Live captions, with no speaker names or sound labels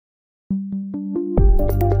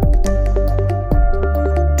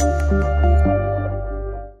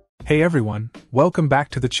Hey everyone, welcome back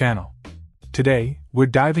to the channel. Today, we're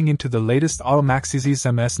diving into the latest Autel MaxiSys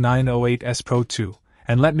MS908S Pro 2,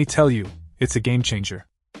 and let me tell you, it's a game changer.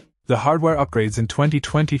 The hardware upgrades in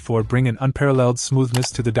 2024 bring an unparalleled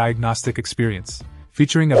smoothness to the diagnostic experience,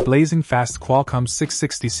 featuring a blazing fast Qualcomm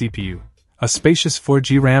 660 CPU, a spacious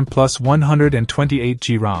 4GB RAM plus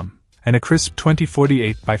 128GB ROM, and a crisp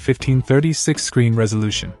 2048 by 1536 screen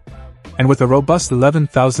resolution. And with a robust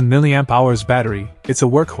 11,000 mAh battery, it's a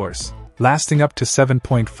workhorse, lasting up to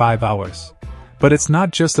 7.5 hours. But it's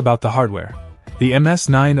not just about the hardware. The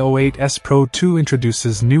MS908S Pro 2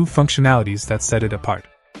 introduces new functionalities that set it apart.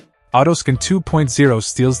 AutoScan 2.0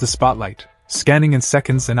 steals the spotlight, scanning in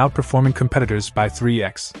seconds and outperforming competitors by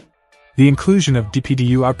 3x. The inclusion of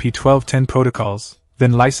DPDU-RP1210 protocols,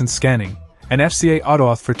 then license scanning, and FCA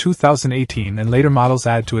AutoAuth for 2018 and later models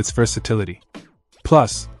add to its versatility.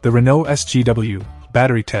 Plus, the Renault SGW,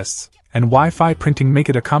 battery tests, and Wi-Fi printing make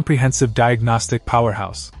it a comprehensive diagnostic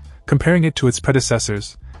powerhouse. Comparing it to its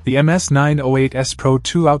predecessors, the MS908S Pro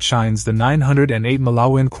 2 outshines the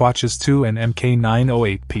 908mm Quatches 2 and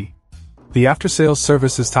MK908P. The after-sales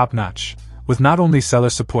service is top-notch, with not only seller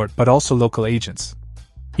support but also local agents.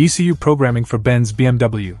 ECU programming for Benz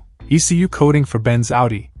BMW, ECU coding for Benz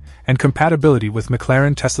Audi, and compatibility with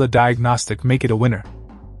McLaren Tesla Diagnostic make it a winner.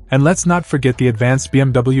 And let's not forget the advanced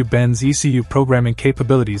BMW Benz ECU programming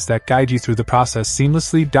capabilities that guide you through the process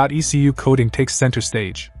seamlessly. ECU coding takes center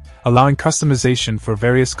stage, allowing customization for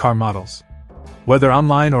various car models. Whether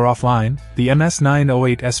online or offline, the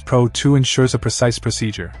MS908S Pro 2 ensures a precise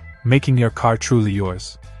procedure, making your car truly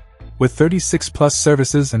yours. With 36+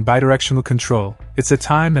 services and bidirectional control, it's a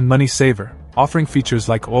time and money saver, offering features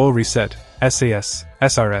like oil reset, SAS,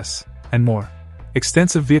 SRS, and more.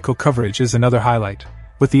 Extensive vehicle coverage is another highlight,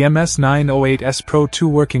 with the MS908S Pro 2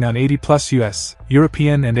 working on 80+ US,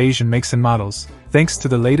 European and Asian makes and models, thanks to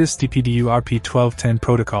the latest DPDU-RP1210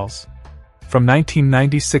 protocols. From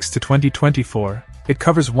 1996 to 2024, it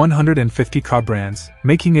covers 150 car brands,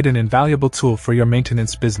 making it an invaluable tool for your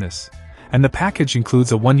maintenance business. And the package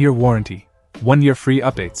includes a 1-year warranty, 1-year free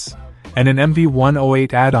updates, and an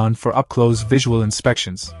MV108 add-on for up-close visual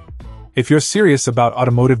inspections. If you're serious about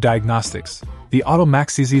automotive diagnostics, the Autel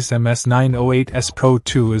MaxiSys MS908S Pro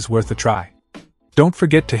 2 is worth a try. Don't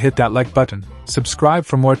forget to hit that like button, subscribe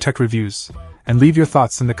for more tech reviews, and leave your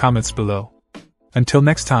thoughts in the comments below. Until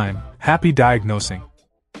next time, happy diagnosing.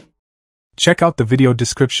 Check out the video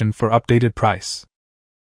description for updated price.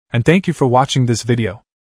 And thank you for watching this video.